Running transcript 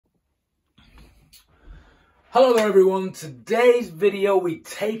Hello there everyone. Today's video we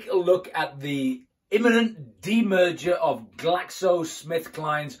take a look at the imminent demerger of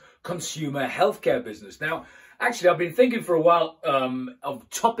GlaxoSmithKline's consumer healthcare business. Now, actually I've been thinking for a while of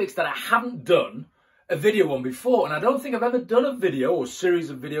topics that I haven't done a video on before, and I don't think I've ever done a video or series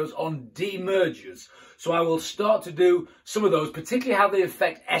of videos on demergers. So I will start to do some of those, particularly how they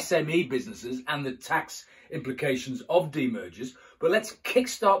affect SME businesses and the tax implications of demergers. But let's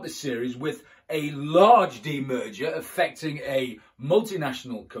kickstart the series with a large demerger affecting a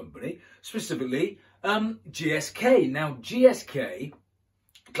multinational company, specifically GSK. Now, GSK,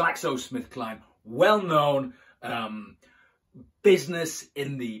 GlaxoSmithKline, well-known business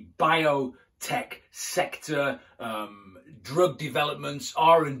in the biotech sector, drug developments,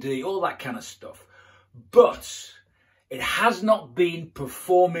 R&D, all that kind of stuff. But it has not been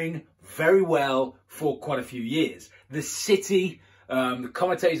performing very well for quite a few years. The city, the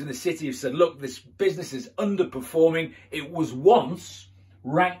commentators in the city have said, look, this business is underperforming. It was once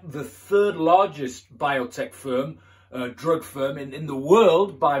ranked the third largest biotech firm, drug firm in the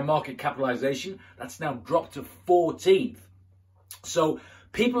world by market capitalization. That's now dropped to 14th. So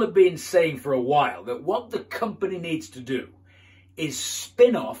people have been saying for a while that what the company needs to do is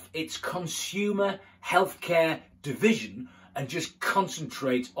spin off its consumer healthcare division and just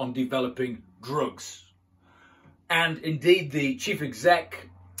concentrate on developing drugs. And indeed, the chief exec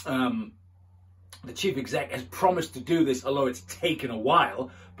has promised to do this, although it's taken a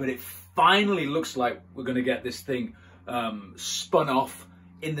while. But it finally looks like we're going to get this thing spun off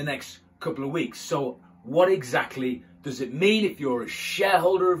in the next couple of weeks. So what exactly does it mean if you're a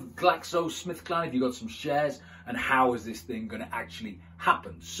shareholder of GlaxoSmithKline, if you've got some shares, and how is this thing going to actually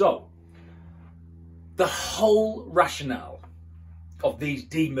happen? So the whole rationale of these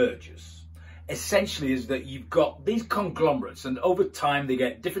demergers essentially is that you've got these conglomerates, and over time they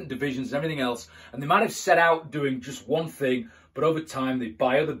get different divisions and everything else, and they might have set out doing just one thing, but over time they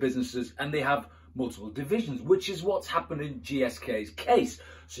buy other businesses and they have multiple divisions, which is what's happened in GSK's case.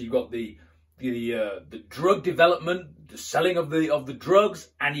 So you've got the drug development, the selling of the drugs,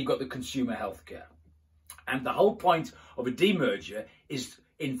 and you've got the consumer healthcare. And the whole point of a demerger is,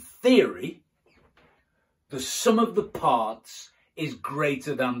 in theory, the sum of the parts is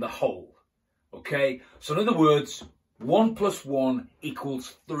greater than the whole. Okay? So in other words, 1 + 1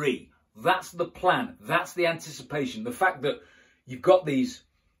 = 3. That's the plan. That's the anticipation. The fact that you've got these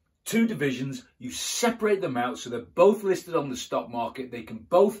two divisions, you separate them out so they're both listed on the stock market. They can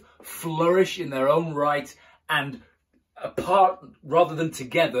both flourish in their own right, and apart rather than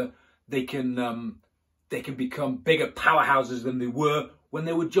together, they can become bigger powerhouses than they were when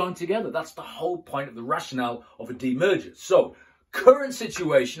they were joined together. That's the whole point of the rationale of a demerger. So, current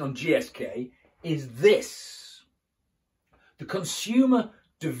situation on GSK is this. The consumer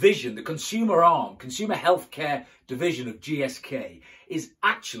division, the consumer arm, consumer healthcare division of GSK is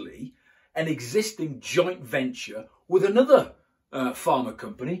actually an existing joint venture with another pharma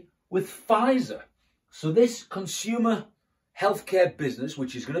company, with Pfizer. So this consumer healthcare business,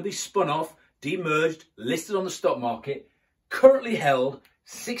 which is going to be spun off, demerged, listed on the stock market, currently held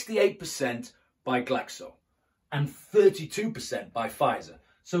 68% by Glaxo and 32% by Pfizer.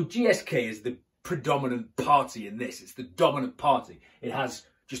 So GSK is the predominant party in this. It's the dominant party. It has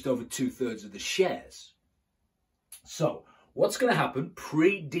just over 2/3 of the shares. So what's going to happen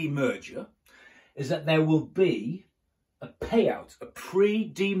pre-demerger is that there will be a payout, a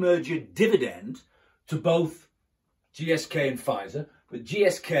pre-demerger dividend to both GSK and Pfizer. But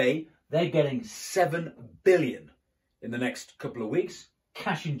GSK, they're getting $7 billion in the next couple of weeks,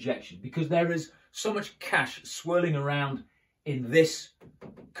 cash injection, because there is so much cash swirling around in this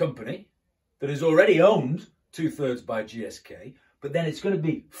company that is already owned 2/3 by GSK, but then it's going to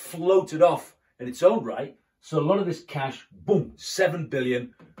be floated off in its own right. So a lot of this cash, boom, $7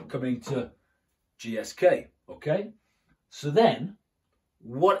 billion coming to GSK, okay? So then,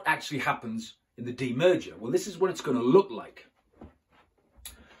 what actually happens in the demerger? Well, this is what it's going to look like.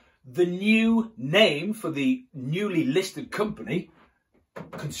 The new name for the newly listed company,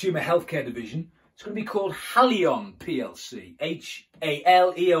 Consumer Healthcare Division, it's going to be called Haleon PLC,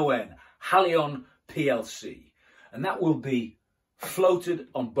 H-A-L-E-O-N, Haleon PLC. And that will be floated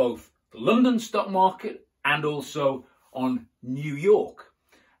on both the London stock market and also on New York.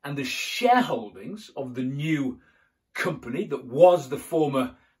 And the shareholdings of the new company that was the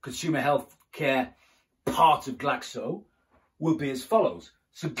former consumer healthcare part of Glaxo will be as follows.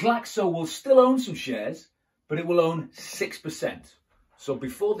 So Glaxo will still own some shares, but it will own 6%. So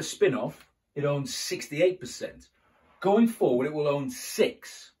before the spin-off, it owned 68%. Going forward, it will own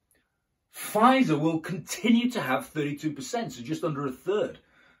 6%. Pfizer will continue to have 32%, so just under 1/3.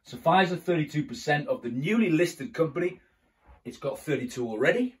 So Pfizer, 32% of the newly listed company. It's got 32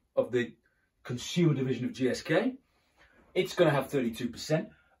 already of the consumer division of GSK. It's going to have 32%.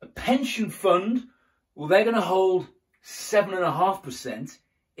 A pension fund, well, they're going to hold 7.5%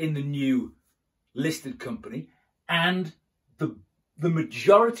 in the new listed company. And the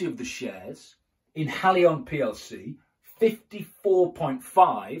majority of the shares in Haleon PLC,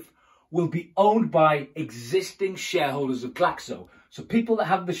 54.5%, will be owned by existing shareholders of Glaxo. So people that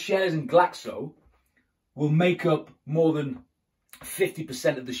have the shares in Glaxo will make up more than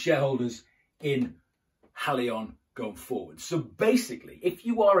 50% of the shareholders in Haleon going forward. So basically, if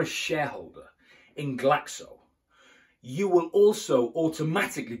you are a shareholder in Glaxo, you will also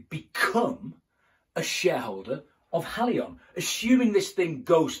automatically become a shareholder of Haleon, assuming this thing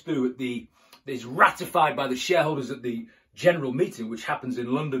goes through is ratified by the shareholders at the general meeting, which happens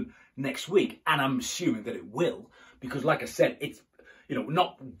in London next week. And I'm assuming that it will, because like I said, it's,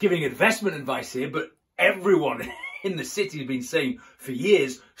 not giving investment advice here, but everyone in the city has been saying for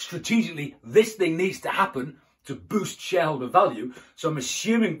years, strategically, this thing needs to happen to boost shareholder value. So I'm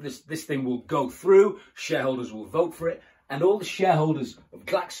assuming this thing will go through, shareholders will vote for it, and all the shareholders of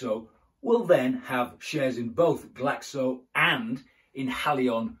Glaxo will then have shares in both Glaxo and in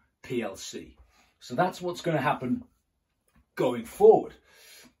Haleon PLC. So that's what's going to happen going forward.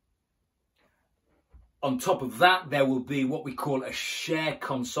 On top of that, there will be what we call a share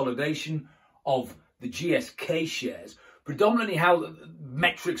consolidation of the GSK shares. Predominantly how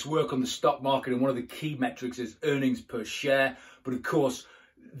metrics work on the stock market, and one of the key metrics is earnings per share. But of course,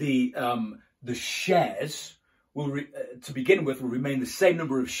 the shares will, to begin with, will remain the same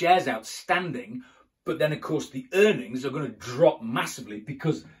number of shares outstanding. But then, of course, the earnings are going to drop massively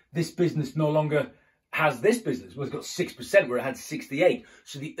because this business no longer has this business. Well, it's got 6% where it had 68.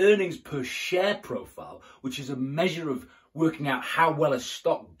 So the earnings per share profile, which is a measure of working out how well a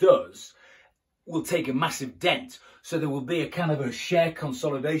stock does, will take a massive dent. So there will be a kind of a share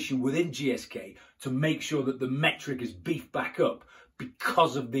consolidation within GSK to make sure that the metric is beefed back up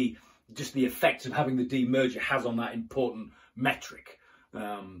because of just the effects of having the demerger has on that important metric.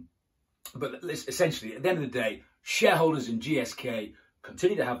 But essentially, at the end of the day, shareholders in GSK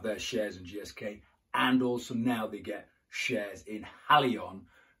continue to have their shares in GSK, and also now they get shares in Haleon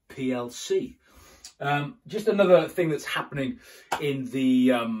PLC. Just another thing that's happening in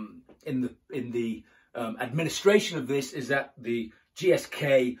the administration of this is that the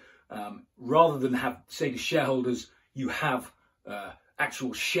GSK, rather than say to shareholders, you have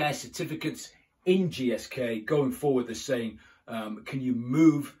actual share certificates in GSK, going forward they're saying, can you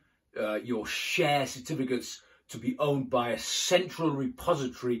move your share certificates to be owned by a central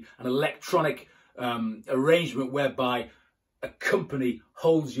repository, an electronic arrangement whereby a company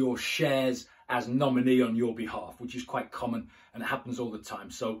holds your shares as nominee on your behalf, which is quite common and it happens all the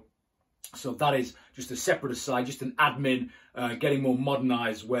time. So that is just a separate aside, just an admin getting more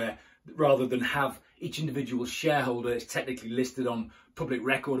modernized, where rather than have each individual shareholder is technically listed on public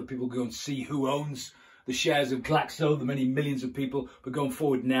record and people go and see who owns the shares of Glaxo, the many millions of people. But going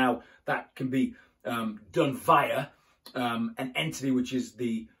forward now, that can be done via an entity which is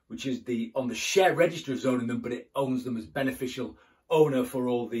on the share register is owning them, but it owns them as beneficial owner for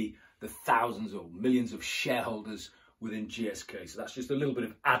all the thousands or millions of shareholders within GSK. So that's just a little bit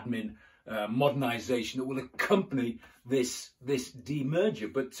of admin modernization that will accompany this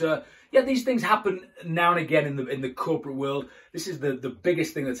demerger. But yeah, these things happen now and again in the corporate world. This is the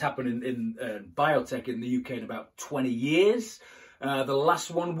biggest thing that's happened in biotech in the UK in about 20 years. The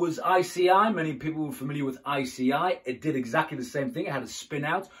last one was ICI. Many people were familiar with ICI. It did exactly the same thing. It had a spin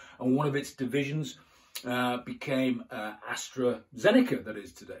out, and one of its divisions became AstraZeneca, that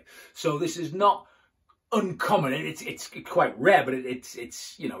is today. So this is not uncommon. It's quite rare, but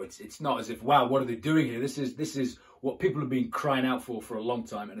it's not as if, wow, what are they doing here? This is what people have been crying out for a long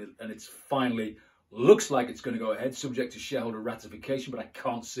time, and it's finally looks like it's going to go ahead, subject to shareholder ratification. But I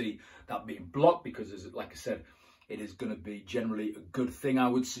can't see that being blocked because, like I said, it is going to be generally a good thing, I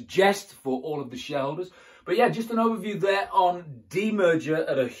would suggest, for all of the shareholders. But yeah, just an overview there on demerger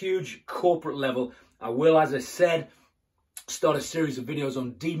at a huge corporate level. I will, as I said, start a series of videos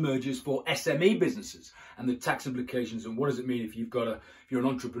on demergers for SME businesses and the tax implications, and what does it mean if you're an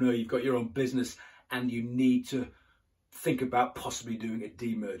entrepreneur, you've got your own business and you need to think about possibly doing a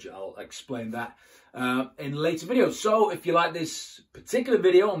demerger. I'll explain that in later videos. So if you like this particular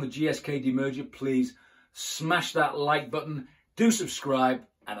video on the GSK demerger, please smash that like button, do subscribe,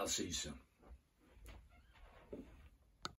 and I'll see you soon.